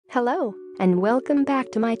Hello, and welcome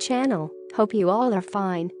back to my channel. Hope you all are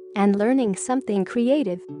fine and learning something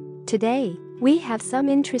creative. Today, we have some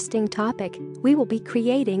interesting topic. We will be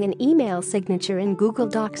creating an email signature in Google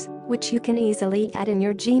Docs, which you can easily add in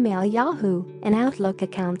your Gmail, Yahoo, and Outlook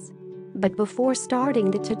accounts. But before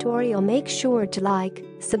starting the tutorial, make sure to like,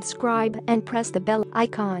 subscribe, and press the bell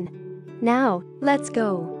icon. Now, let's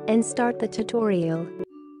go and start the tutorial.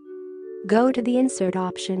 Go to the Insert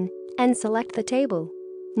option and select the table.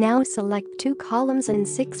 Now select 2 columns and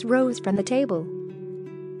 6 rows from the table.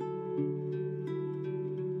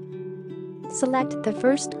 Select the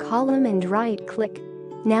first column and right-click.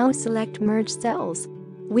 Now select Merge Cells.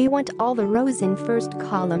 We want all the rows in first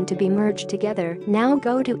column to be merged together. Now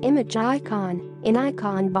go to Image icon in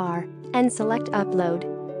icon bar and select Upload.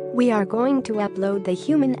 We are going to upload the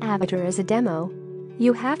human avatar as a demo.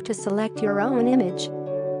 You have to select your own image.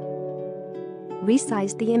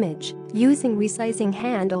 Resize the image using resizing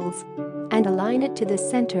handles and align it to the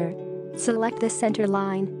center. Select the center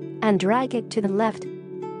line and drag it to the left.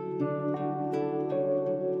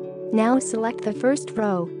 Now select the first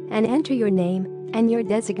row and enter your name and your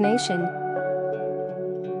designation.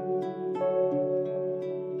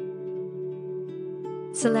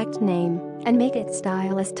 Select name and make it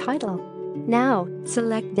style as title. Now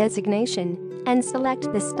select designation and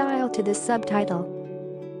select the style to the subtitle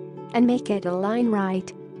and make it align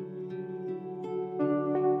right.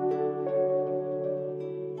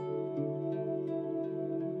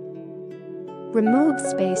 Remove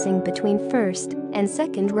spacing between first and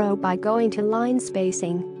second row by going to line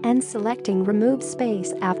spacing and selecting remove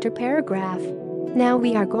space after paragraph. Now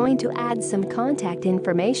we are going to add some contact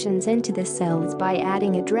informations into the cells by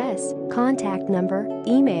adding address, contact number,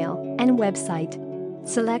 email, and website.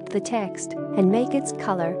 Select the text and make its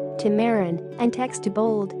color to maroon and text to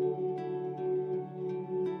bold.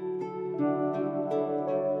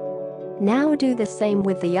 Now do the same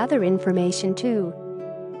with the other information too.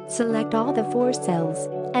 Select all the 4 cells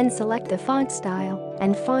and select the font style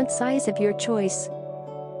and font size of your choice.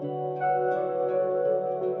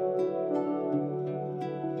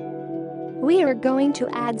 We are going to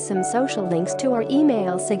add some social links to our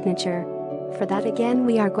email signature. For that again,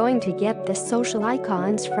 we are going to get the social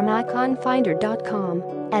icons from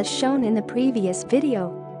iconfinder.com as shown in the previous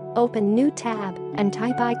video. Open new tab and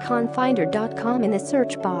type iconfinder.com in the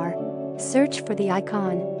search bar. Search for the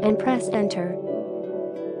icon and press enter.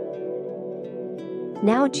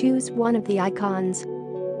 Now choose one of the icons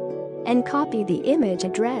and copy the image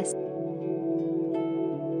address.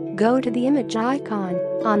 Go to the image icon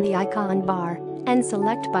on the icon bar and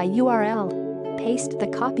select by URL. Paste the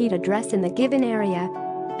copied address in the given area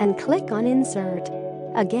and click on Insert.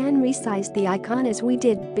 Again, resize the icon as we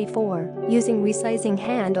did before using resizing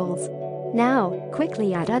handles. Now,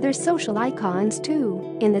 quickly add other social icons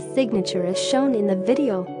too in the signature as shown in the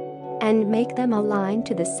video and make them align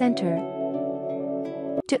to the center.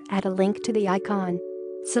 To add a link to the icon,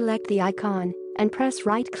 select the icon and press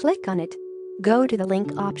right-click on it. Go to the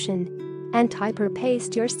link option and type or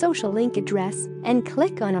paste your social link address and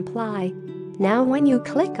click on Apply. Now when you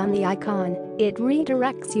click on the icon, it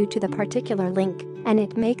redirects you to the particular link and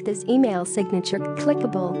it makes this email signature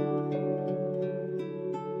clickable.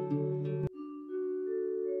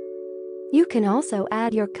 You can also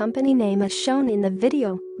add your company name as shown in the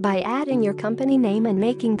video by adding your company name and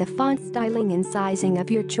making the font styling and sizing of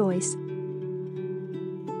your choice.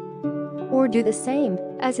 Or do the same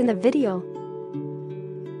as in the video.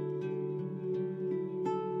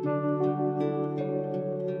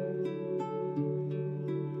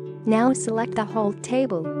 Now select the whole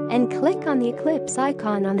table and click on the ellipse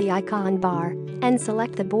icon on the icon bar and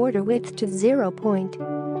select the border width to 0 point.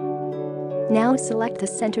 Now select the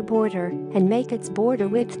center border and make its border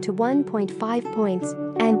width to 1.5 points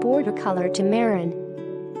and border color to maroon.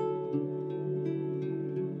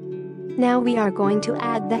 Now we are going to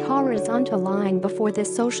add the horizontal line before the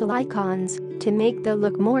social icons to make them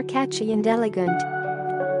look more catchy and elegant.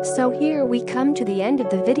 So here we come to the end of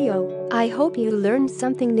the video. I hope you learned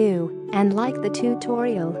something new and like the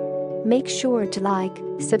tutorial. Make sure to like,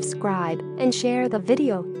 subscribe, and share the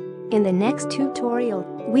video. In the next tutorial,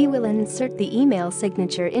 we will insert the email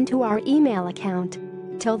signature into our email account.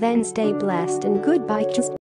 Till then, stay blessed and goodbye.